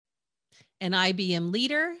an IBM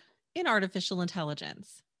leader in artificial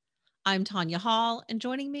intelligence. I'm Tanya Hall, and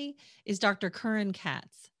joining me is Dr. Curran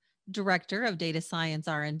Katz, Director of Data Science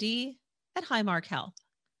R&D at Highmark Health.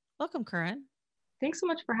 Welcome, Curran. Thanks so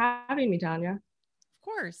much for having me, Tanya. Of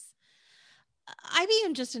course.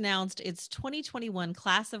 IBM just announced its 2021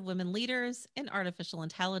 class of women leaders in artificial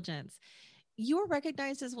intelligence. You were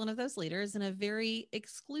recognized as one of those leaders in a very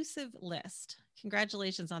exclusive list.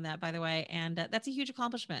 Congratulations on that, by the way. And that's a huge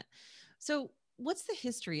accomplishment. So, what's the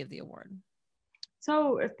history of the award?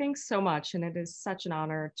 So thanks so much. And it is such an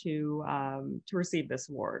honor to receive this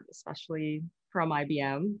award, especially from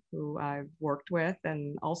IBM, who I've worked with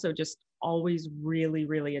and also just always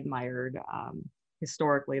really admired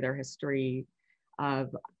historically their history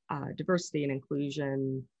of diversity and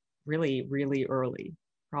inclusion really early,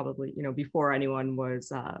 probably, before anyone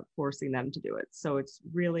was forcing them to do it. So it's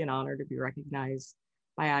really an honor to be recognized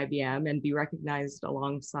by IBM and be recognized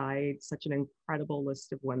alongside such an incredible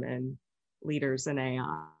list of women leaders in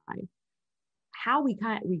AI. How we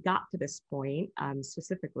got to this point,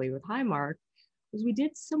 specifically with Highmark, was we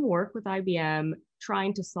did some work with IBM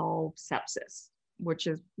trying to solve sepsis, which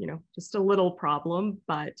is, just a little problem,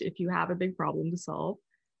 but if you have a big problem to solve,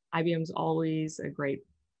 IBM's always a great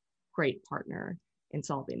partner in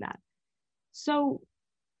solving that. So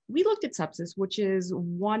we looked at sepsis, which is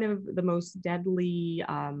one of the most deadly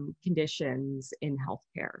conditions in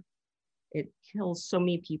healthcare. It kills so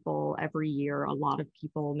many people every year. A lot of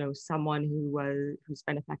people know someone who's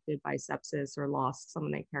been affected by sepsis or lost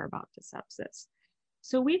someone they care about to sepsis.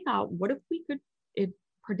 So we thought, what if we could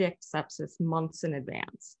predict sepsis months in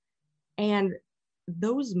advance? And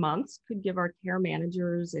those months could give our care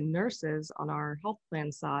managers and nurses on our health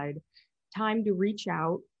plan side time to reach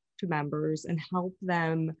out to members and help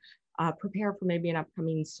them prepare for maybe an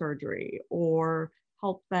upcoming surgery, or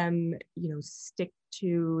help them, stick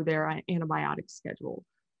to their antibiotic schedule.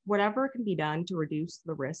 Whatever can be done to reduce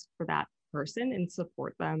the risk for that person and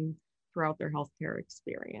support them throughout their healthcare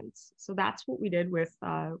experience. So that's what we did with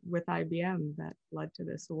IBM that led to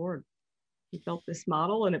this award. We built this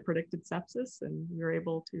model and it predicted sepsis, and we were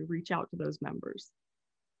able to reach out to those members.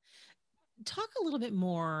 Talk a little bit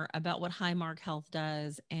more about what Highmark Health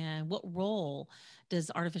does and what role does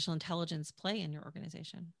artificial intelligence play in your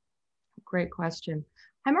organization? Great question.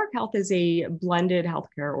 Highmark Health is a blended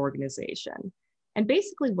healthcare organization. And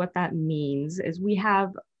basically what that means is we have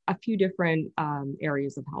a few different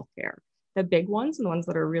areas of healthcare. The big ones and the ones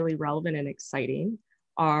that are really relevant and exciting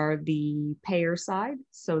are the payer side.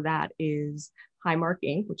 So that is Highmark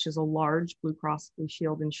Inc., which is a large Blue Cross Blue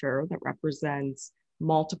Shield insurer that represents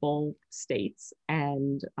multiple states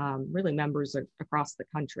and really members across the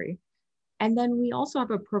country. And then we also have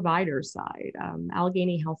a provider side,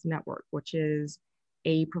 Allegheny Health Network, which is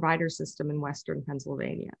a provider system in Western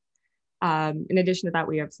Pennsylvania. In addition to that,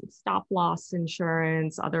 we have some stop loss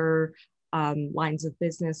insurance, other lines of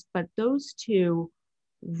business, but those two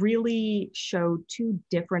really show two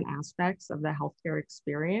different aspects of the healthcare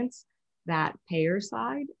experience, that payer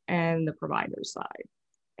side and the provider side.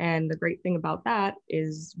 And the great thing about that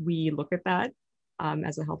is we look at that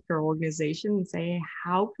as a healthcare organization and say,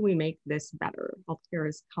 how can we make this better? Healthcare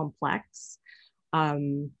is complex.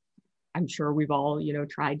 I'm sure we've all,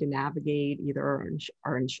 tried to navigate either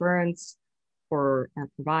our insurance or our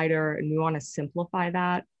provider, and we want to simplify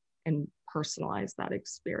that and personalize that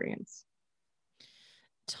experience.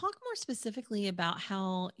 Talk more specifically about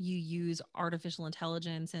how you use artificial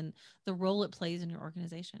intelligence and the role it plays in your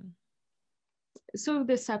organization. So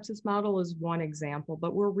the sepsis model is one example,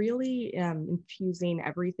 but we're really infusing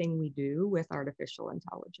everything we do with artificial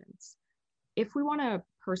intelligence. If we want to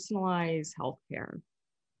personalize healthcare,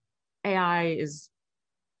 AI is,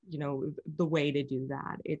 the way to do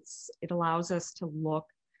that. It allows us to look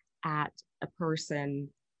at a person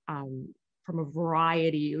from a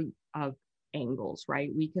variety of angles, right?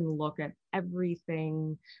 We can look at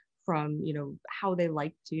everything from, how they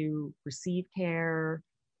like to receive care,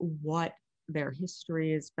 what their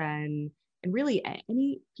history has been, and really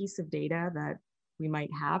any piece of data that we might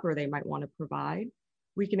have or they might want to provide,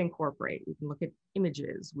 we can incorporate. We can look at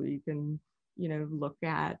images, we can look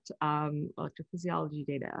at electrophysiology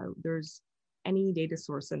data. There's any data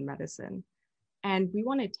source in medicine, and we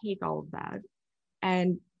want to take all of that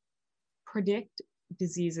and predict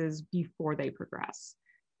diseases before they progress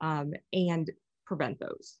and prevent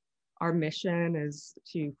those. Our mission is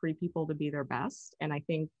to free people to be their best, and I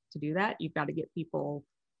think to do that, you've got to get people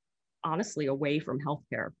honestly away from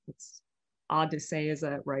healthcare. It's odd to say as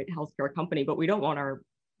a healthcare company, but we don't want our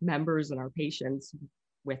members and our patients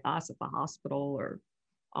with us at the hospital or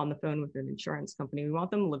on the phone with an insurance company. We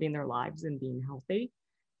want them living their lives and being healthy.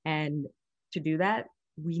 And to do that,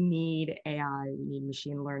 we need AI, we need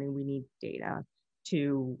machine learning, we need data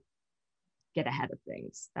to get ahead of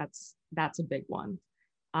things. That's a big one.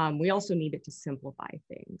 We also need it to simplify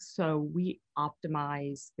things. So we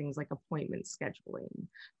optimize things like appointment scheduling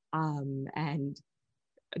and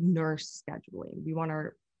nurse scheduling. We want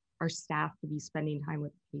our staff to be spending time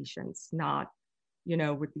with patients, not,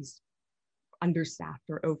 with these understaffed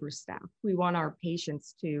or overstaffed. We want our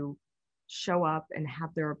patients to show up and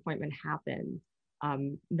have their appointment happen,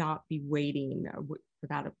 not be waiting for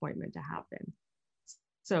that appointment to happen.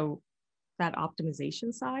 So that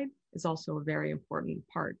optimization side is also a very important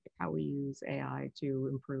part of how we use AI to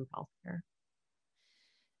improve healthcare.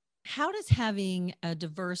 How does having a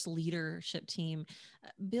diverse leadership team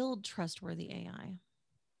build trustworthy AI?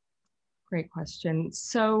 Great question.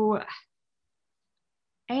 So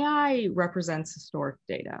AI represents historic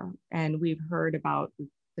data, and we've heard about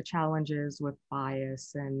the challenges with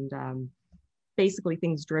bias and basically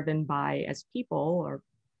things driven by, as people, or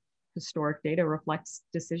historic data reflects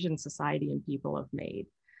decisions society and people have made.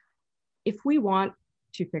 If we want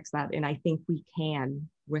to fix that, and I think we can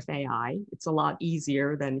with AI, it's a lot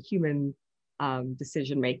easier than human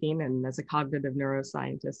decision making. And as a cognitive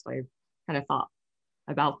neuroscientist, I've kind of thought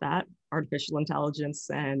about that, artificial intelligence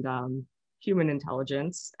and human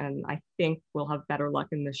intelligence. And I think we'll have better luck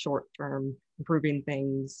in the short term improving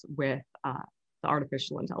things with the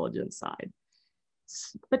artificial intelligence side.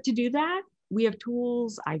 But to do that, we have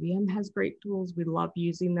tools. IBM has great tools. We love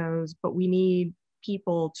using those, but we need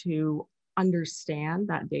people to understand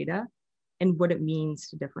that data and what it means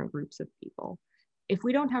to different groups of people. If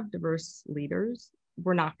we don't have diverse leaders,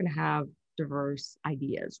 we're not going to have diverse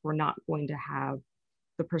ideas. We're not going to have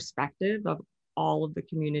the perspective of all of the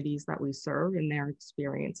communities that we serve and their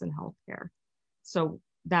experience in healthcare. So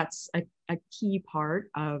that's a key part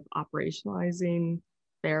of operationalizing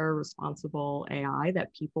fair, responsible AI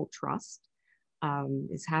that people trust,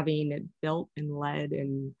 is having it built and led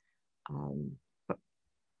and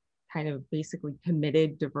kind of basically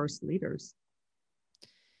committed, diverse leaders.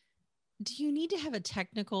 Do you need to have a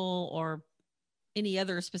technical or any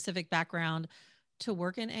other specific background to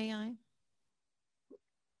work in AI?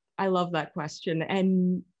 I love that question.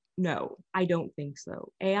 And no, I don't think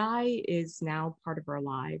so. AI is now part of our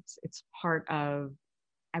lives. It's part of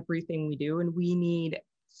everything we do. And we need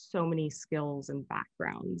so many skills and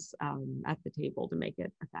backgrounds at the table to make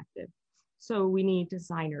it effective. So we need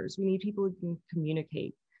designers, we need people who can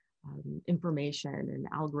communicate information and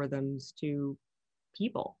algorithms to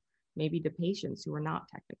people, maybe to patients who are not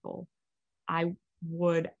technical. I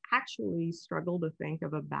would actually struggle to think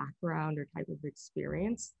of a background or type of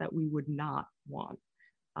experience that we would not want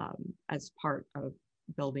as part of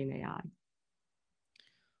building AI.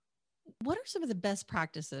 What are some of the best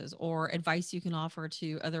practices or advice you can offer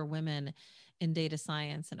to other women in data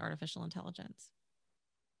science and artificial intelligence?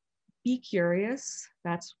 Be curious.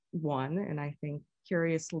 That's one. And I think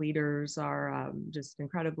curious leaders are just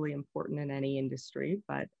incredibly important in any industry.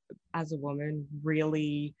 But as a woman,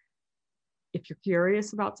 really, if you're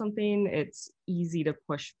curious about something, it's easy to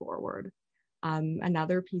push forward.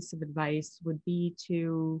 Another piece of advice would be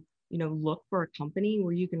to look for a company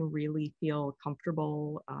where you can really feel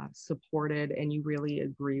comfortable, supported, and you really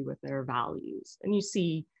agree with their values, and you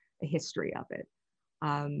see a history of it.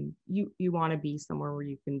 You want to be somewhere where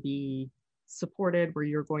you can be supported, where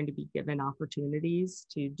you're going to be given opportunities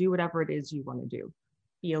to do whatever it is you want to do,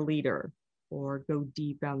 be a leader, or go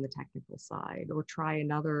deep on the technical side, or try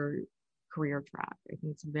another career track. I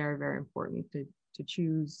think it's very, very important to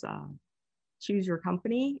choose your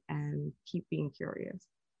company and keep being curious.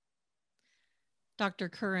 Dr.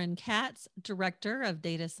 Curran Katz, Director of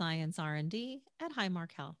Data Science R&D at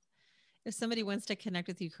Highmark Health. If somebody wants to connect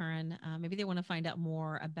with you, Curran, maybe they want to find out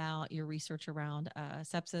more about your research around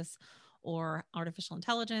sepsis or artificial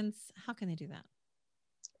intelligence, how can they do that?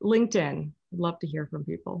 LinkedIn. I'd love to hear from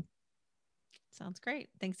people. Sounds great.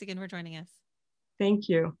 Thanks again for joining us. Thank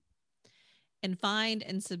you. And find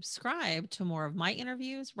and subscribe to more of my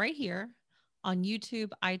interviews right here on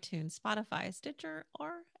YouTube, iTunes, Spotify, Stitcher,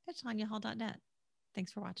 or at tanyahall.net.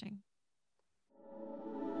 Thanks for watching.